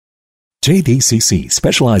JDCC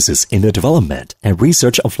specializes in the development and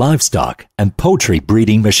research of livestock and poultry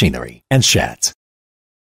breeding machinery and sheds.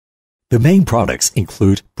 The main products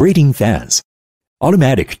include breeding fans,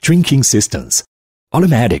 automatic drinking systems,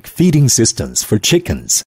 automatic feeding systems for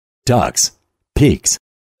chickens, ducks, pigs,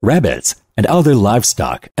 rabbits, and other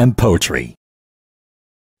livestock and poultry,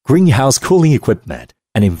 greenhouse cooling equipment,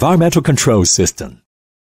 and environmental control system.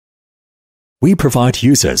 We provide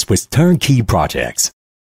users with turnkey projects.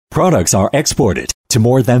 Products are exported to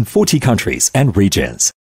more than 40 countries and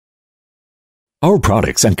regions. Our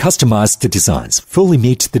products and customized designs fully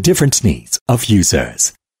meet the different needs of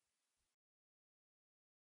users.